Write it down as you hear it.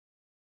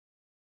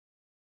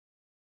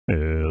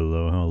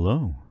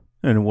Hello,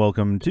 and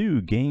welcome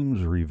to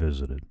Games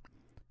Revisited.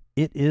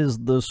 It is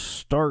the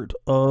start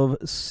of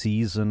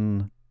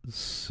Season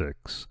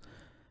 6,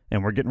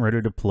 and we're getting ready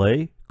to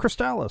play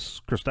Crystalis.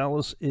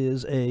 Crystalis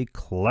is a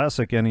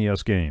classic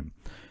NES game.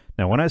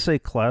 Now, when I say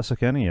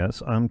classic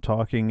NES, I'm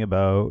talking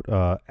about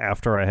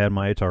after I had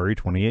my Atari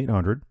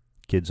 2800.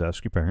 Kids,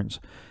 ask your parents.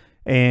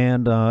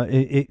 And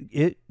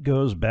it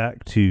goes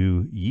back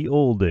to ye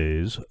old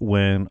days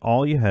when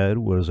all you had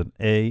was an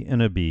A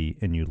and a B,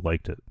 and you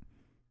liked it.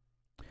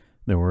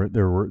 There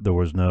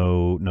was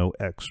no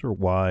X or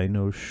Y,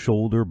 no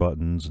shoulder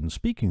buttons. And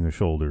speaking of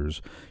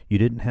shoulders, you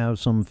didn't have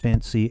some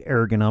fancy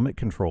ergonomic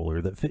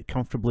controller that fit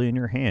comfortably in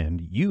your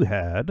hand. You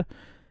had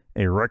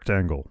a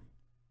rectangle,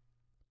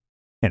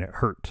 and it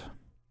hurt.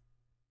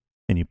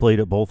 And you played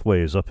it both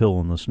ways, uphill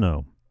in the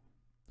snow.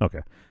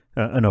 Okay,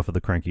 enough of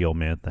the cranky old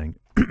man thing.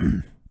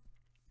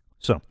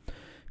 So,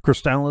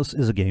 Crystalis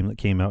is a game that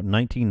came out in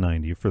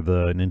 1990 for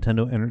the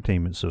Nintendo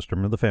Entertainment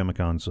System or the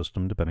Famicom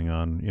system, depending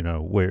on,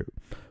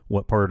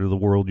 what part of the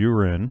world you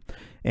were in.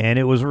 And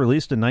it was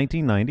released in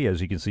 1990,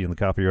 as you can see in the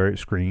copyright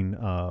screen.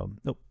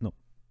 Nope,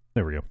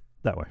 there we go,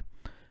 that way.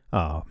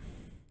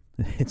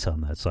 It's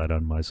on that side,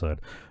 on my side.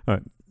 All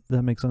right,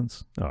 that makes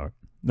sense? All right,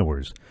 no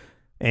worries.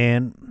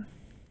 And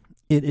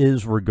it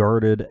is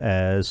regarded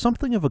as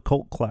something of a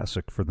cult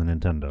classic for the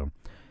Nintendo.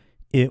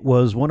 It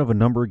was one of a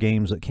number of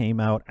games that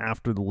came out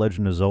after The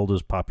Legend of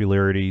Zelda's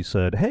popularity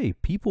said, hey,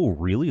 people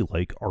really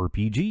like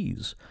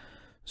RPGs.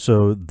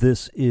 So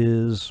this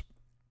is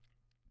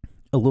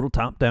a little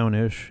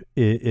top-down-ish.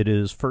 It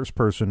is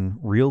first-person,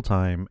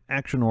 real-time,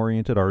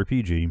 action-oriented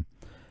RPG.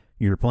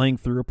 You're playing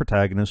through a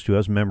protagonist who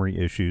has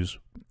memory issues,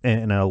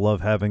 and I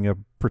love having a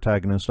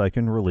protagonist I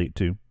can relate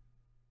to.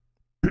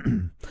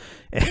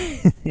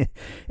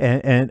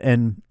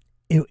 and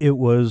it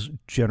was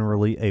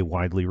generally a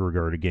widely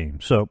regarded game.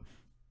 So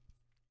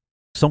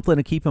something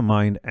to keep in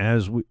mind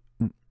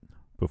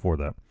before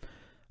that.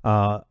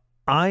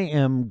 I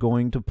am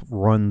going to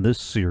run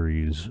this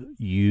series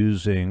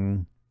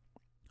using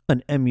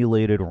an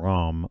emulated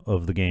ROM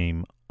of the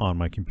game on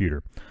my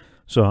computer.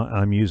 So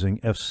I'm using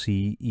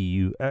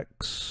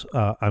FCEUX.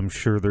 I'm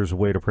sure there's a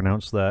way to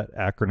pronounce that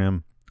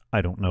acronym.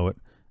 I don't know it.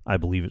 I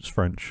believe it's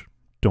French.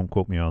 Don't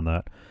quote me on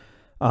that.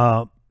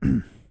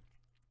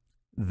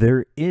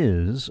 There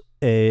is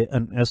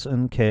an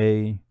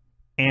SNK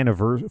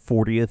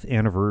 40th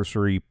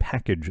anniversary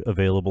package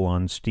available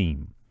on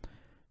Steam.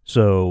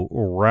 So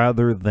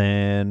rather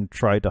than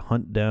try to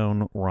hunt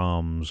down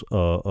ROMs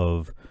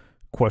of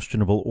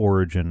questionable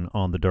origin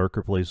on the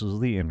darker places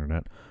of the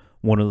internet,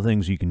 one of the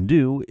things you can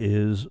do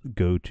is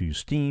go to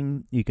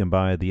Steam. You can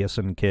buy the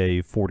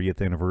SNK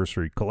 40th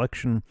anniversary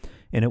collection,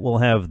 and it will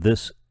have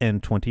this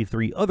and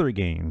 23 other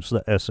games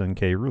that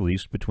SNK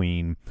released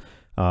between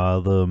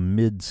the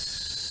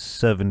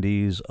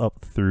mid-70s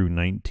up through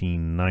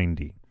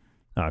 1990.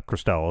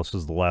 Crystalis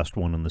is the last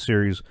one in the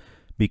series,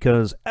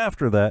 because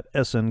after that,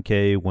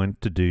 SNK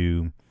went to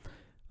do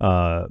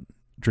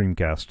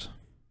Dreamcast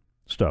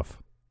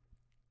stuff.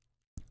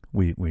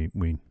 We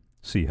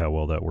see how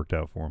well that worked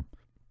out for him.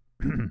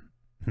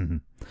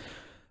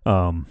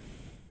 Or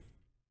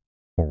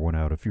went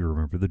out, if you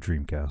remember the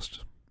Dreamcast.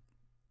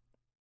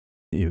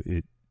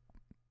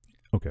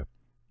 Okay,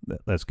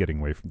 that's getting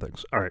away from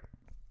things. All right.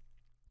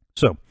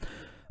 So,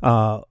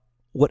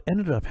 what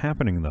ended up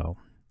happening, though,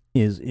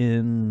 is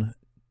in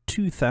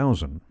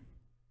 2000,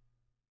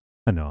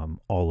 I know I'm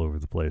all over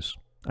the place.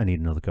 I need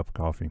another cup of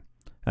coffee.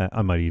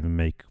 I might even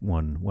make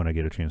one when I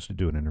get a chance to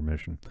do an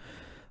intermission.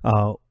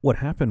 What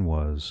happened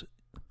was,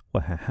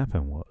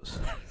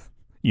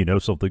 you know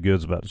something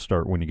good's about to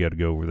start when you got to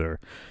go over there.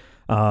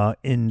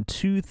 In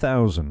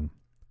 2000,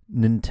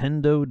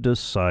 Nintendo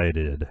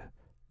decided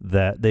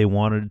that they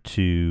wanted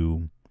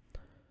to,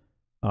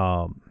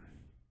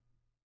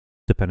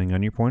 depending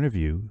on your point of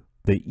view,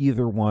 they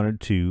either wanted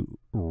to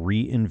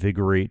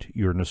reinvigorate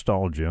your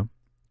nostalgia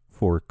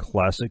for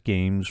classic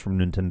games from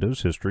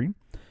Nintendo's history,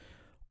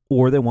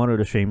 or they wanted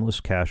a shameless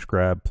cash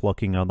grab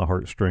plucking on the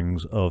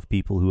heartstrings of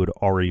people who had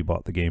already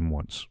bought the game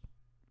once.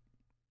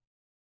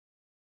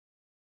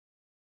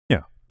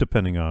 Yeah,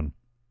 depending on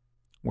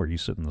where you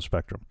sit in the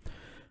spectrum.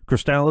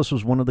 Crystalis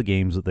was one of the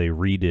games that they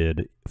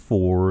redid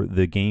for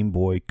the Game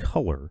Boy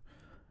Color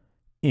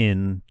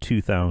in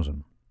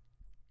 2000.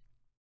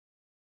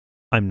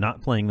 I'm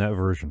not playing that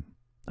version.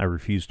 I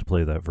refuse to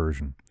play that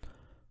version.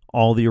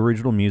 All the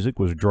original music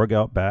was drug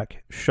out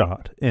back,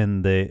 shot,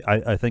 and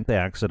I think they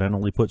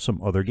accidentally put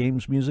some other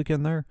game's music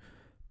in there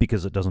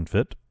because it doesn't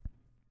fit.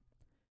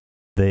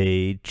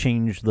 They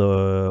changed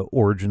the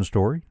origin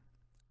story.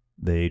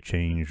 They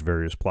changed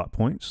various plot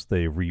points.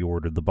 They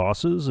reordered the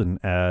bosses and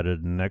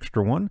added an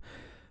extra one.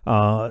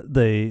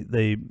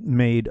 They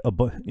made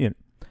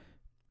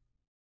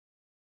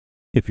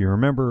if you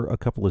remember a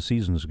couple of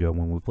seasons ago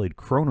when we played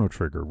Chrono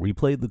Trigger, we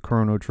played the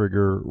Chrono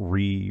Trigger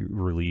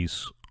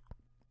re-release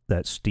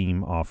that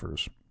Steam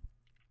offers.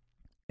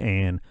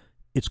 And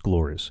it's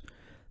glorious.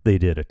 They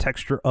did a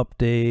texture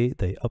update.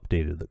 They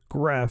updated the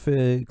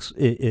graphics.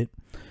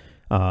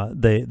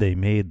 They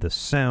made the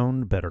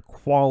sound better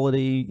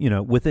quality, you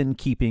know, within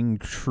keeping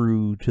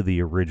true to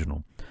the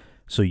original.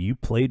 So you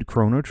played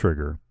Chrono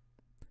Trigger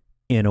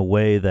in a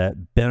way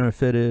that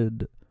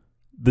benefited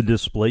the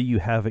display you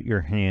have at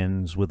your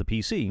hands with a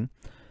PC,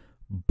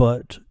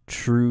 but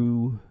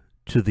true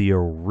to the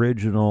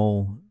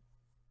original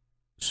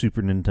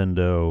Super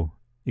Nintendo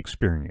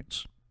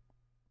experience.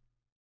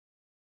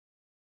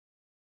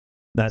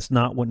 That's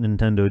not what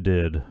Nintendo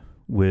did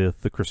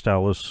with the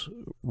Crystalis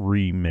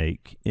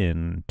remake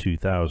in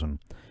 2000.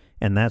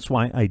 And that's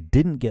why I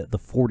didn't get the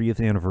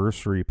 40th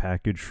anniversary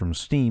package from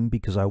Steam,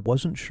 because I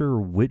wasn't sure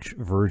which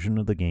version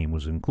of the game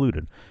was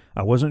included.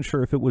 I wasn't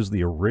sure if it was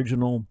the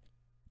original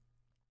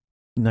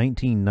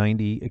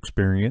 1990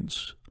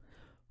 experience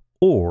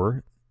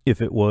or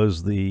if it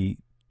was the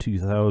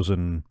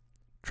 2000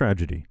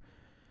 tragedy.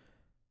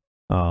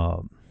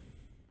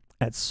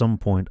 At some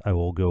point I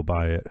will go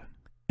buy it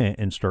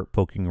and start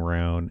poking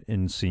around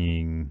and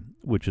seeing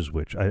which is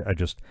which.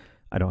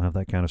 I don't have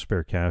that kind of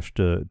spare cash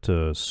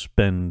to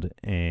spend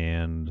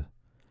and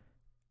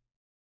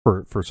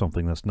for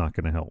something that's not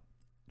going to help.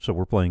 So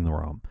we're playing the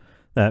ROM.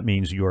 That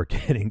means you are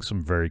getting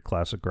some very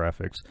classic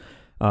graphics.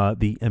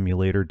 The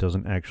emulator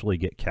doesn't actually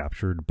get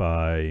captured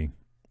by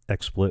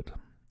XSplit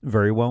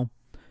very well.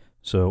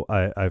 So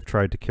I've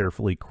tried to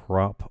carefully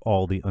crop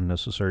all the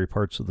unnecessary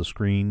parts of the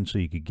screen so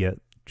you could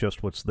get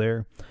just what's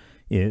there.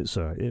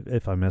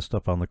 If I messed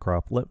up on the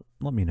crop, let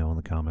me know in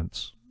the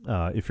comments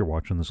if you're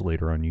watching this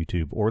later on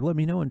YouTube, or let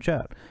me know in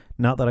chat.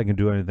 Not that I can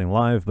do anything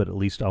live, but at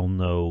least I'll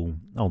know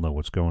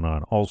what's going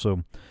on.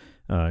 Also,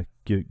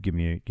 give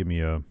me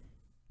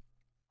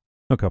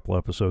a couple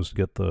episodes to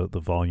get the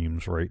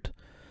volumes right.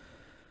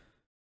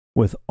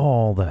 With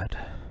all that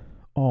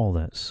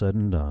said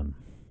and done,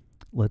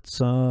 let's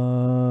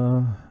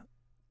yeah,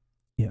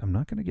 I'm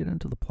not going to get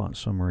into the plot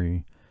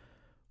summary.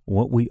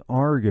 What we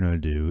are going to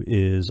do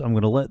is I'm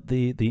going to let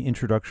the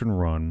introduction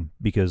run,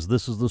 because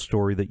this is the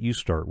story that you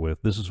start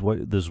with. This is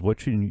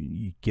what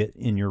you get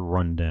in your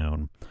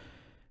rundown,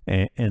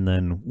 and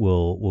then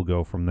we'll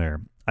go from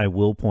there. I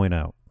will point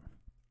out,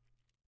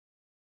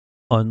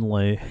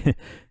 unlike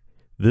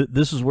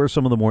this is where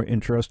some of the more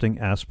interesting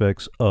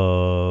aspects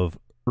of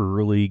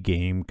early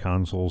game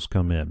consoles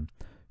come in.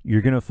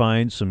 You're going to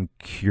find some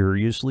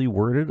curiously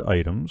worded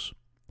items,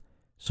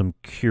 some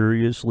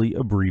curiously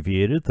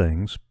abbreviated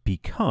things,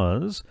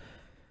 because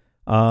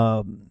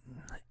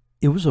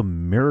it was a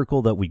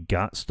miracle that we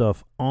got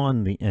stuff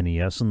on the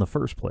NES in the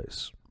first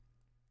place.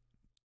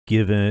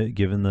 Given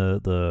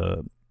the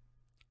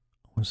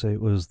I want to say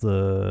it was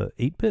the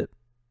 8-bit,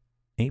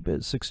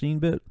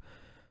 16-bit,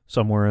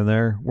 somewhere in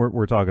there.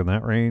 We're talking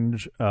that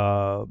range.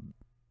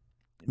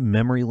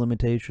 Memory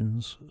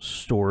limitations,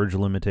 storage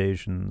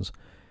limitations.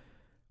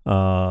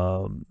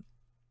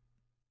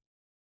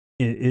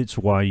 It's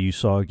why you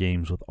saw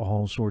games with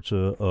all sorts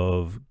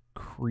of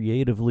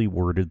creatively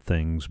worded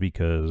things,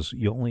 because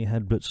you only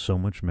had but so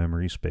much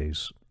memory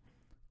space,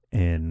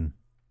 and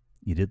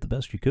you did the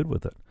best you could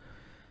with it.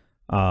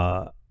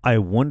 I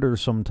wonder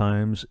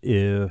sometimes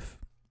if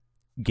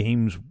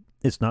games,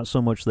 it's not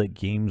so much that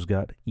games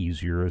got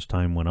easier as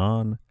time went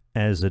on,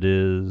 as it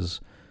is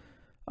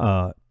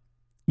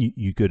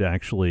you could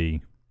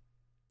actually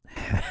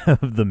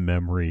have the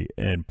memory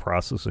and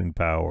processing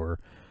power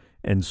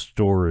and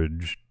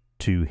storage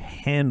to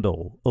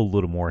handle a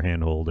little more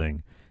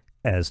hand-holding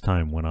as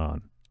time went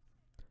on.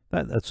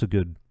 That's a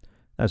good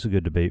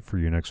debate for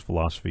your next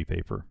philosophy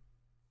paper.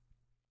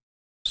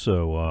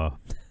 So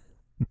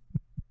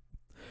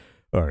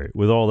all right,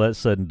 with all that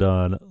said and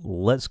done,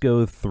 let's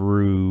go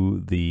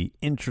through the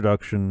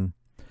introduction.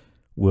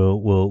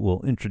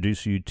 We'll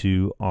introduce you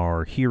to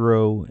our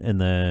hero, and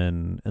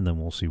then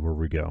we'll see where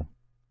we go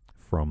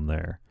from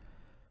there.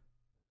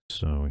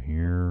 So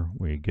here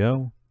we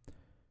go.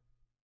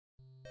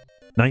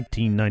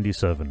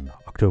 1997,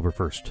 October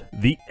 1st,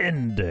 the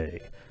end day.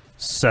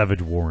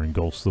 Savage war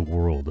engulfs the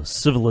world.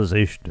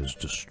 Civilization is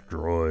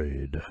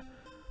destroyed.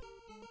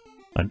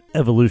 An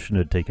evolution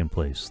had taken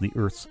place. The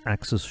Earth's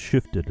axis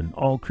shifted and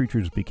all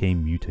creatures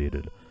became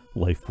mutated.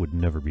 Life would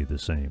never be the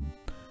same.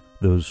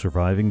 Those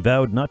surviving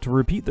vowed not to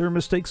repeat their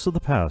mistakes of the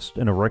past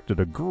and erected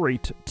a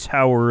great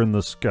tower in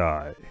the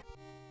sky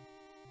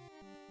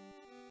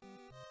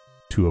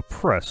to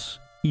oppress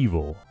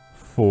evil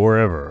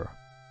forever.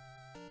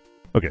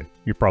 Okay,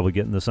 you're probably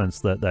getting the sense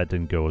that that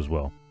didn't go as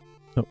well.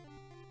 Oh,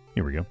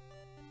 here we go.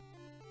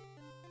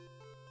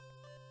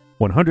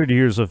 100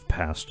 years have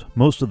passed.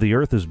 Most of the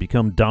Earth has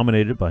become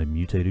dominated by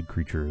mutated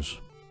creatures.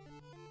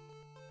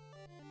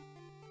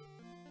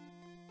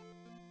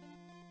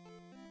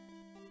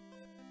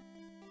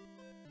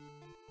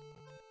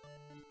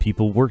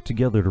 People worked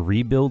together to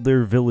rebuild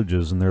their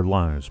villages and their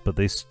lives, but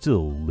they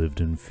still lived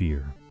in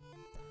fear.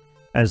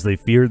 As they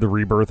feared the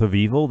rebirth of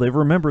evil, they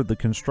remembered the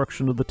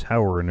construction of the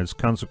tower and its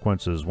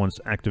consequences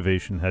once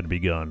activation had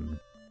begun.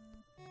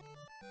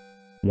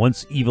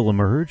 Once evil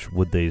emerged,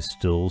 would they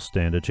still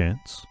stand a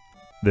chance?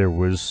 There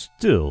was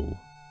still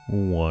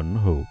one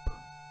hope.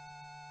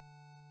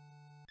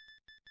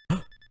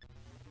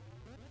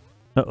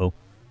 Uh-oh.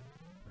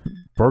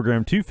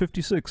 Program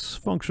 256,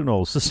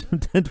 functional. System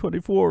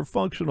 1024,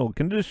 functional.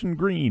 Condition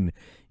green.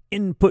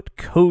 Input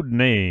code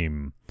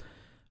name.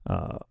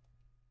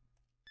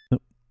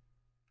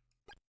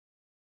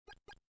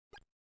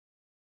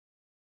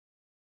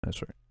 That's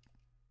right.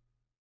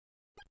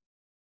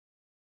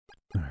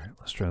 All right,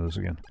 let's try this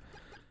again.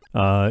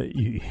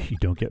 You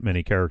don't get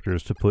many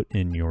characters to put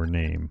in your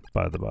name,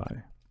 by the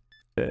by.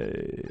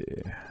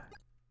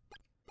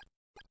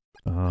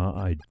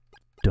 I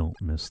don't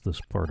miss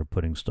this part of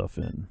putting stuff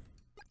in.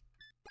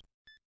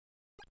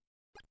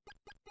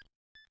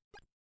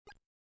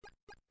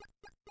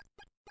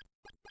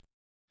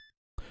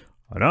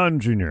 An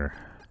engineer.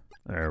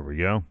 There we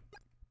go.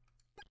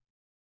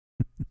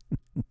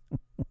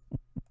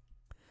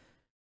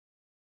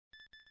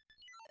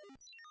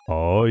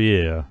 Oh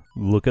yeah,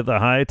 look at the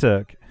high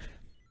tech.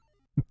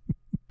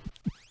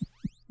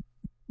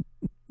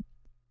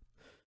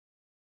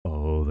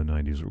 Oh, the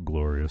 90s were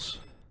glorious.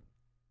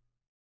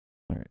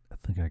 Alright, I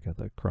think I got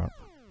that crop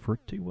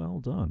pretty well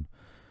done.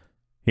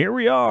 Here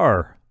we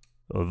are!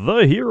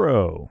 The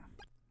hero!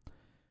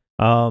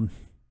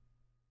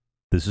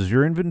 This is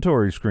your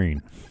inventory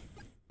screen.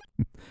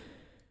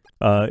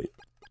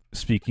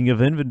 Speaking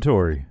of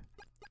inventory,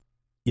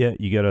 yeah,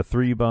 you got a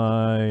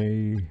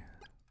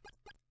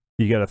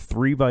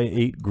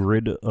 3x8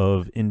 grid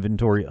of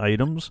inventory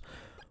items.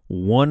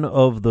 One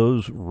of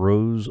those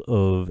rows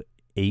of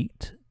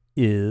 8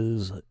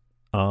 is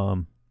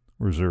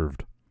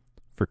reserved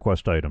for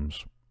quest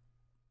items,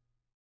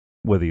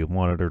 whether you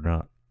want it or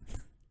not.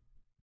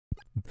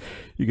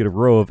 You get a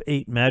row of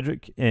 8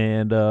 magic,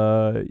 and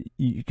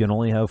you can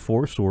only have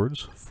 4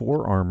 swords,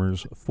 4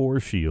 armors, 4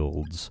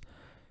 shields,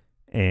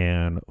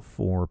 and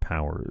 4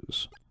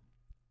 powers.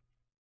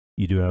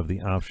 You do have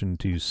the option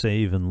to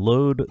save and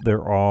load.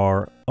 There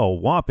are a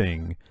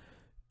whopping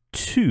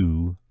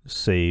 2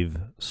 save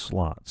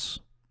slots.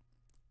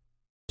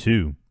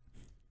 2.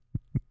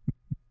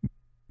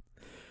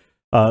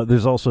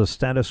 There's also a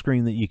status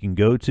screen that you can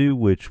go to,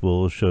 which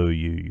will show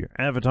you your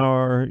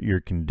avatar, your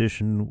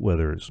condition,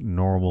 whether it's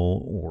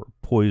normal or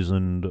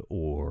poisoned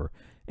or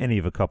any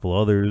of a couple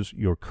others,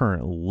 your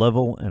current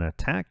level and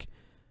attack,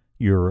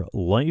 your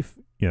life,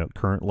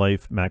 current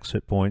life, max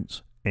hit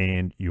points,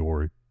 and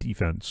your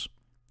defense.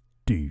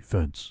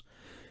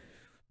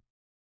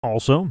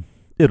 Also,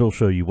 it'll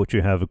show you what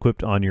you have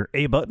equipped on your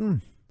A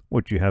button,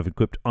 what you have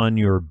equipped on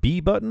your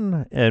B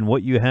button, and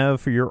what you have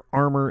for your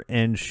armor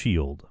and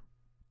shield.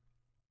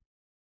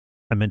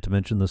 I meant to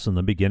mention this in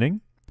the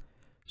beginning,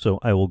 so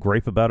I will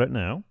gripe about it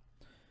now.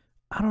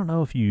 I don't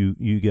know if you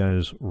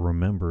guys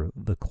remember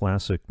the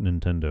classic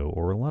Nintendo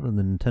or a lot of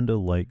the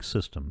Nintendo-like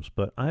systems,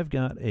 but I've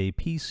got a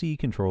PC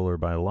controller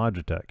by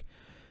Logitech.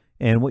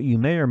 And what you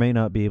may or may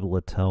not be able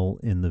to tell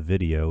in the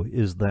video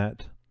is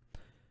that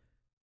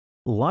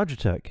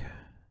Logitech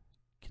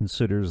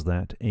considers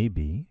that a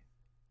B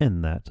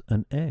and that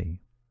an A.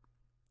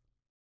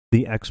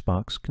 The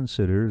Xbox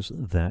considers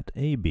that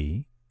a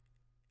B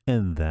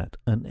and that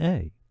an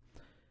A.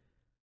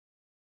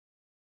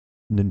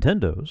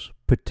 Nintendo's,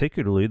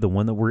 particularly the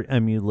one that we're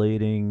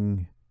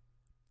emulating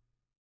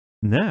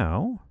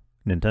now,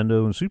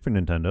 Nintendo and Super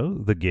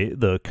Nintendo,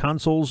 the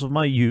consoles of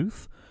my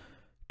youth,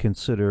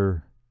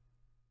 consider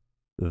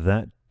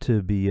that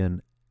to be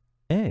an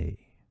A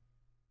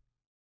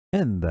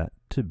and that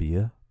to be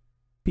a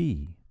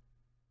B.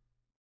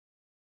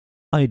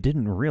 I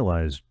didn't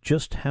realize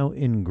just how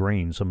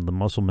ingrained some of the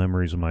muscle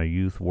memories of my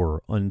youth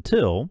were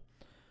until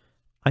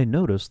I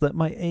noticed that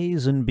my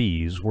A's and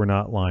B's were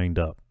not lined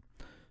up.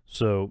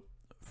 So,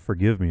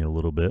 forgive me a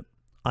little bit.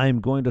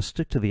 I'm going to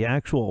stick to the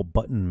actual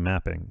button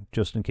mapping,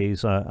 just in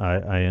case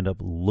I end up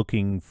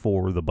looking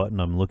for the button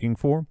I'm looking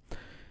for,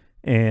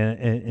 and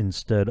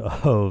instead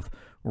of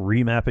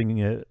remapping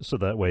it so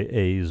that way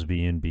A is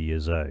B and B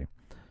is A.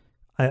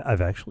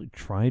 I've actually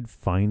tried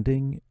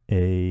finding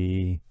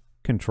a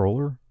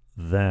controller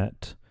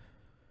that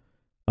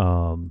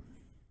was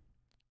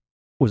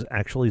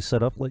actually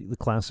set up like the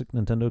classic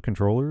Nintendo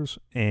controllers,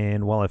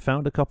 and while I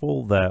found a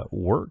couple that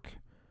work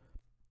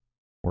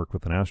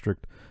with an asterisk,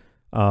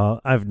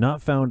 I've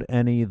not found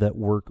any that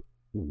work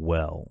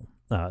well.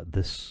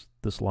 This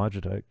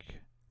Logitech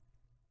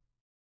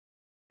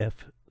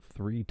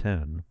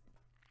F310,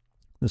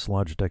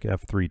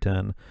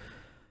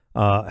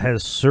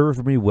 has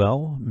served me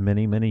well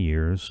many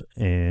years,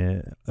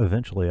 and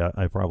eventually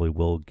I probably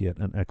will get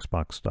an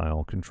Xbox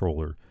style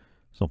controller,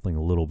 something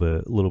a little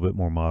bit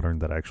more modern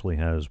that actually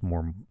has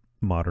more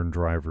modern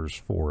drivers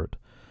for it.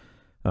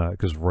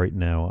 Because right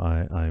now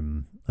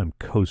I'm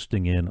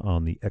coasting in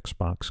on the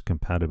Xbox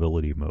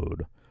compatibility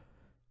mode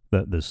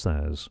that this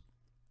has,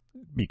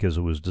 because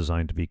it was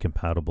designed to be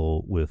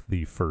compatible with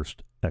the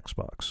first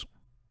Xbox.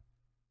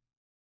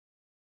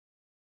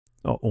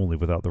 Oh, only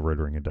without the Red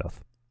Ring of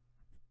Death.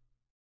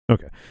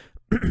 Okay,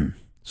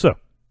 so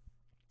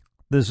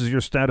this is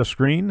your status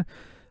screen.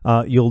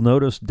 You'll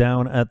notice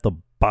down at the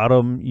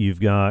bottom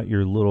you've got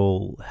your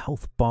little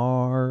health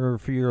bar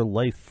for your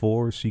life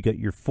force. You got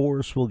your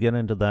force. We'll get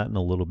into that in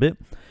a little bit.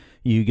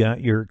 You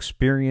got your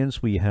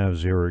experience. We have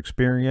 0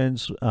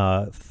 experience.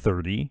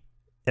 30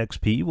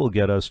 XP will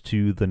get us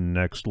to the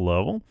next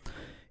level.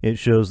 It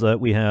shows that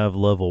we have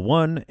level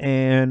 1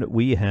 and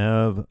we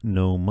have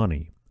no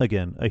money.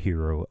 Again, a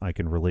hero I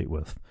can relate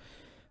with.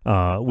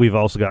 We've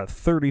also got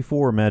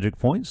 34 magic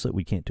points that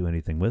we can't do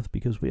anything with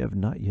because we have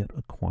not yet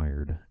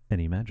acquired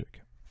any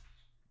magic.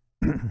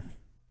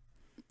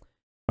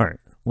 Alright,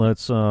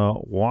 let's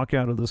walk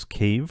out of this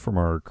cave from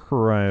our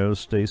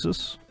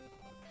cryostasis.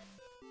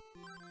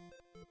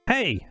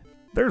 Hey!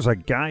 There's a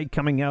guy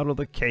coming out of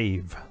the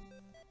cave.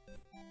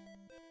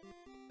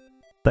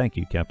 Thank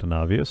you, Captain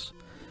Obvious.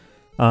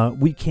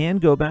 We can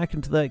go back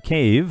into that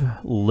cave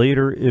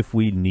later if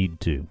we need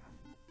to.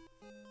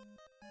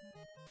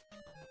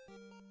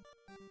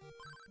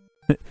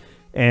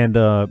 And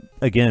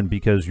again,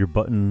 because your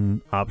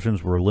button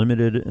options were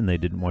limited and they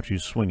didn't want you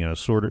swinging a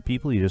sword at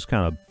people, you just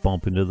kind of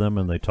bump into them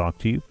and they talk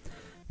to you.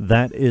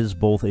 That is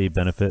both a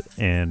benefit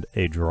and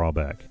a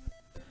drawback.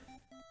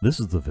 This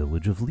is the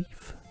village of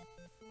Leaf.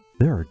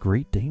 There are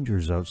great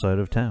dangers outside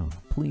of town.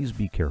 Please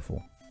be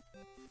careful.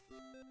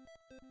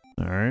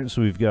 Alright,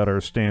 so we've got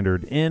our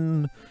standard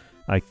inn.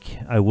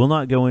 I will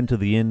not go into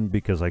the inn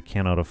because I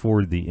cannot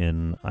afford the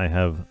inn. I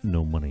have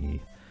no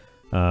money.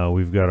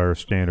 We've got our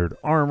standard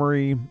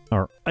armory,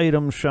 our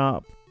item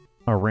shop,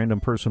 a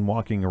random person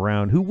walking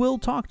around who will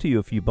talk to you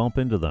if you bump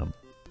into them.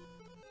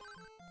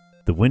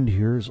 The wind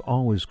here is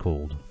always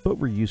cold, but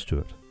we're used to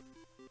it.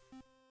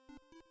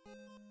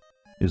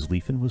 Is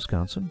Leaf in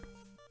Wisconsin?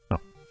 Oh,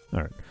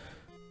 alright.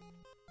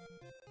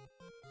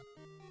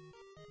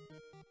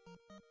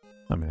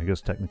 I mean, I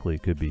guess technically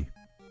it could be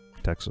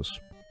Texas.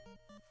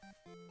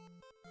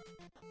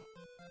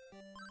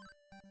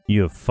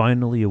 You have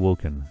finally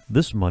awoken.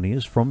 This money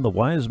is from the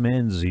wise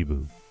man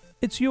Zebu.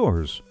 It's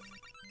yours.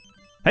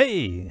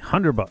 Hey,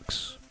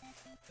 $100.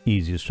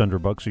 Easiest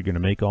 $100 you're going to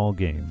make all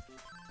game.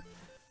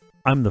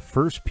 I'm the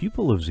first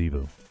pupil of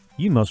Zebu.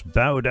 You must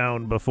bow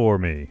down before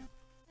me.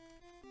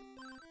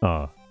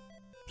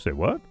 Say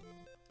what?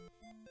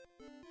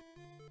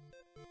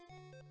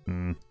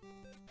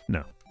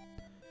 No.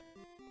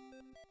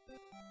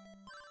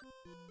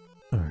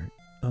 Alright,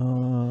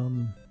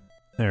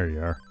 there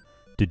you are.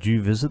 Did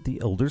you visit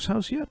the Elder's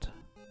house yet?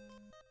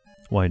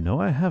 Why, no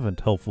I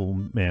haven't,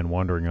 helpful man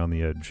wandering on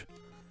the edge.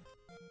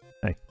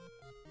 Hey.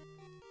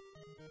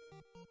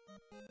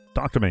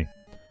 Talk to me.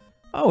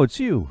 Oh, it's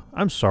you.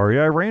 I'm sorry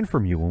I ran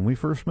from you when we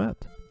first met.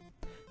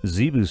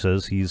 Zebu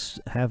says he's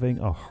having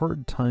a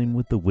hard time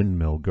with the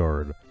windmill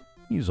guard.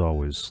 He's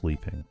always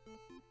sleeping.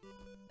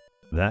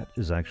 That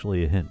is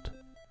actually a hint.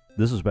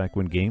 This is back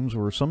when games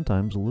were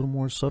sometimes a little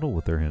more subtle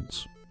with their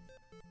hints.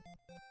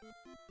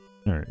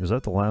 Alright, is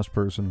that the last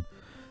person?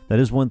 That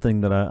is one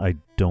thing that I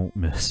don't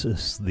miss,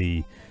 is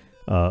the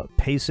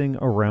pacing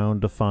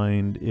around to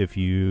find if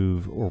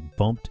you've or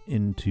bumped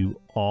into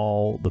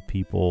all the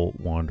people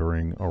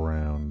wandering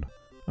around.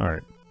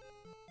 Alright.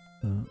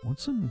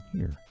 What's in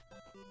here?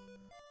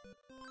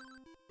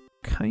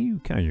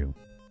 Caillou.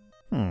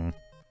 I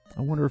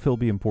wonder if he'll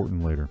be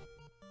important later.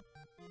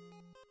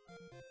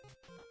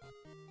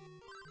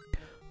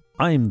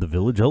 I'm the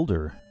village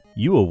elder.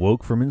 You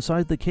awoke from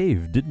inside the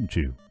cave, didn't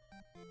you?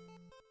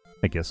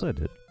 I guess I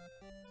did.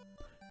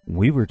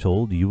 We were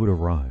told you would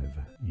arrive.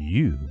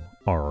 You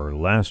are our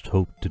last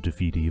hope to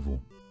defeat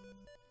evil.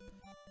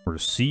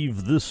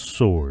 Receive this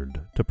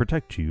sword to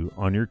protect you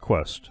on your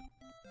quest.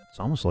 It's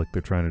almost like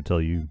they're trying to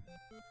tell you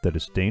that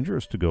it's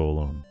dangerous to go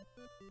alone.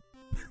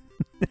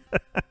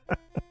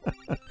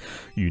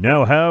 You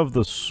now have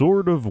the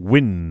Sword of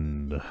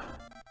Wind.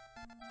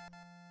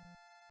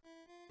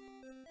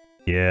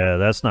 Yeah,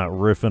 that's not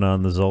riffing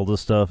on the Zelda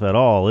stuff at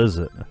all, is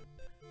it?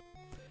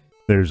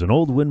 There's an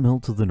old windmill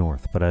to the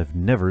north, but I've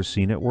never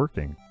seen it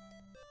working.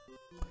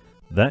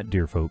 That,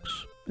 dear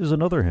folks, is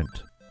another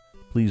hint.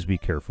 Please be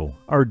careful.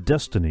 Our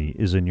destiny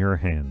is in your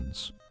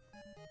hands.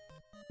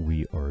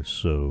 We are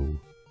so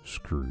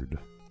screwed.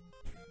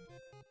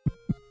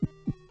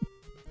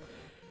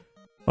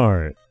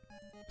 Alright.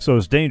 So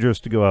it's dangerous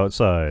to go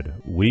outside.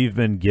 We've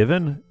been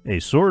given a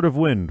Sword of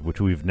Wind, which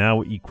we've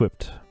now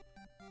equipped.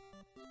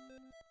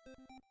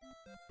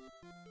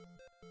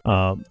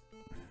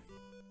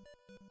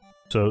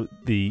 So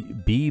the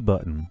B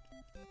button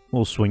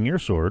will swing your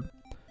sword,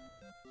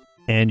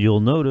 and you'll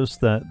notice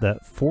that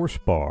that force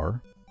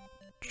bar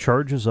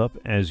charges up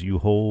as you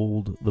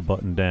hold the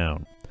button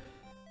down.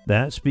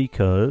 That's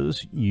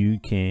because you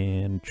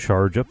can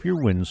charge up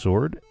your wind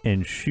sword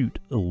and shoot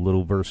a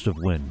little burst of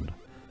wind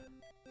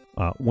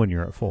when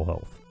you're at full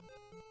health.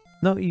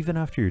 No, even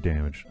after you're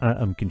damaged.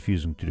 I'm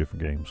confusing two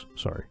different games.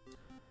 Sorry.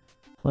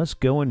 Let's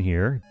go in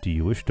here. Do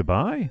you wish to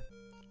buy?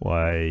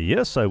 Why,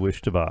 yes, I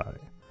wish to buy.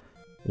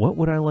 What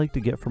would I like to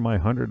get for my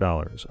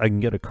 $100? I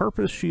can get a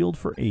Carpus shield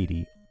for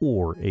 80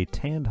 or a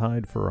tanned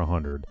hide for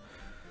 100.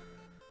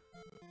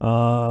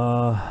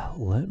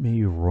 Let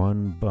me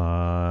run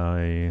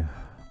by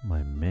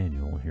my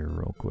manual here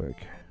real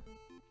quick,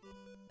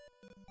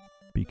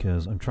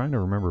 because I'm trying to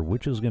remember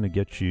which is going to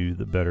get you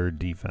the better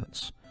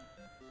defense.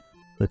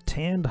 The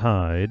tanned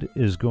hide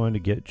is going to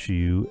get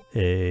you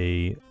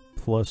a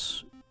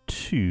 +2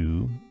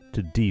 to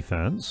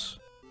defense.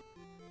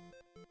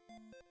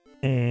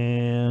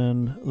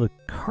 And the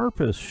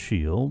Crystalis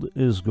shield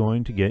is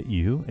going to get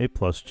you a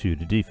 +2 to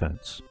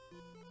defense.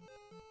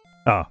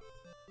 But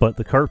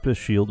the Crystalis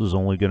shield is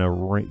only going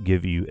to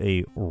give you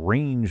a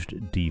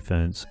ranged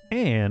defense,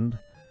 and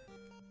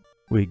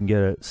we can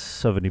get it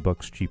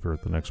 $70 cheaper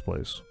at the next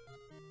place.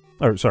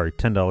 Or, sorry,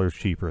 $10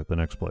 cheaper at the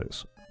next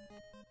place.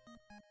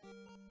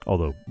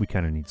 Although, we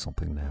kind of need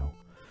something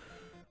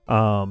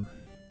now.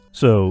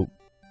 So,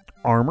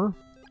 armor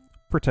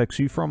protects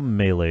you from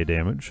melee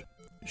damage.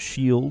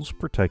 Shields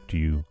protect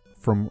you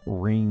from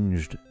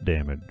ranged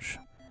damage.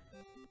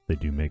 They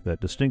do make that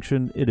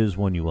distinction. It is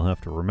one you will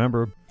have to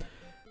remember.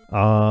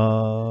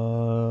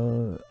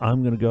 I'm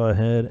going to go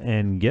ahead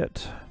and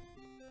get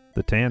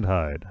the tanned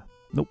hide.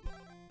 Nope.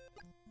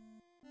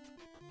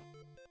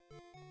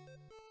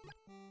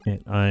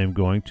 And I'm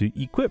going to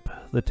equip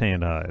the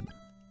tanned hide.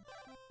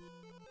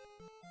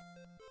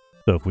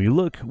 So if we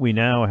look, we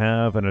now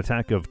have an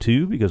attack of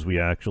 2 because we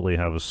actually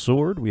have a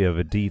sword. We have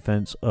a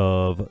defense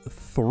of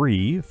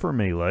 3 for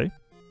melee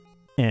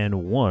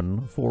and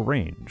 1 for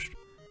ranged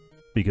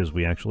because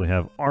we actually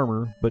have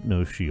armor but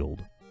no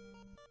shield.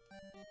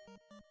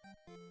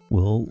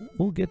 We'll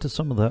get to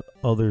some of that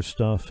other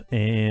stuff,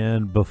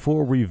 and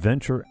before we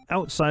venture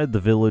outside the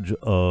village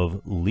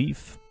of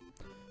Leaf,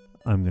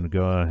 I'm going to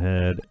go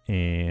ahead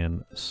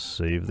and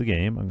save the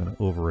game. I'm going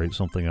to overwrite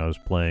something I was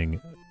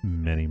playing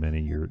many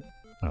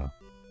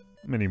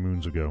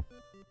moons ago.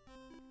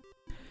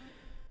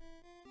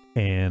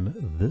 And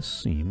this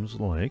seems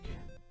like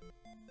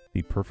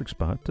the perfect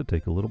spot to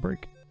take a little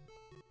break.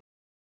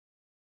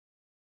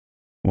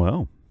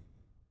 Well,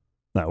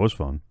 that was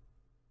fun.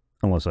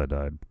 Unless I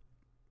died.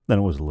 Then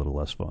it was a little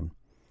less fun.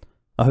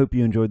 I hope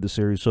you enjoyed the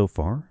series so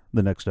far.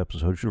 The next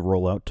episode should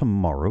roll out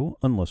tomorrow,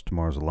 unless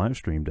tomorrow's a live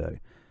stream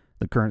day.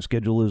 The current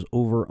schedule is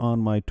over on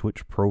my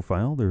Twitch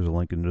profile. There's a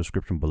link in the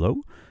description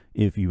below.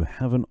 If you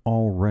haven't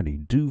already,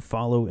 do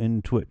follow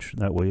in Twitch.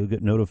 That way you'll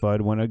get notified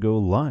when I go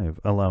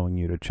live, allowing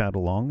you to chat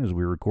along as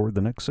we record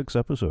the next 6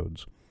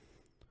 episodes.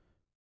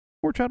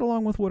 Or chat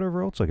along with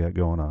whatever else I got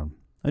going on.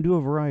 I do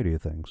a variety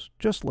of things,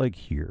 just like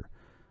here.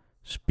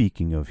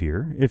 Speaking of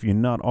here, if you're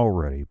not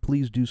already,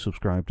 please do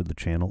subscribe to the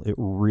channel. It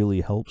really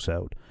helps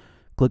out.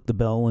 Click the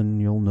bell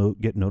and you'll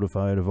get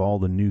notified of all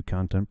the new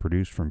content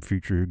produced, from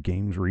future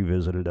Games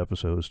Revisited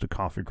episodes to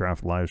Coffee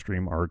Craft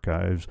livestream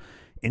archives,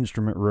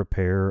 instrument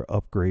repair,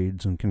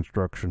 upgrades and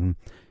construction,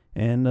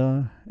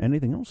 and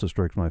anything else that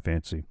strikes my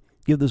fancy.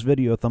 Give this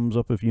video a thumbs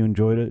up if you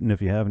enjoyed it, and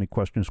if you have any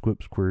questions,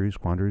 quips, queries,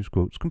 quandaries,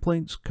 quotes,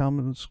 complaints,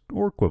 comments,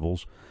 or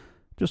quibbles,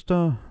 just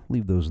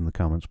leave those in the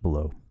comments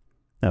below.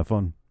 Have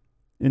fun,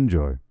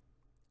 enjoy,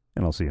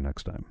 and I'll see you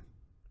next time.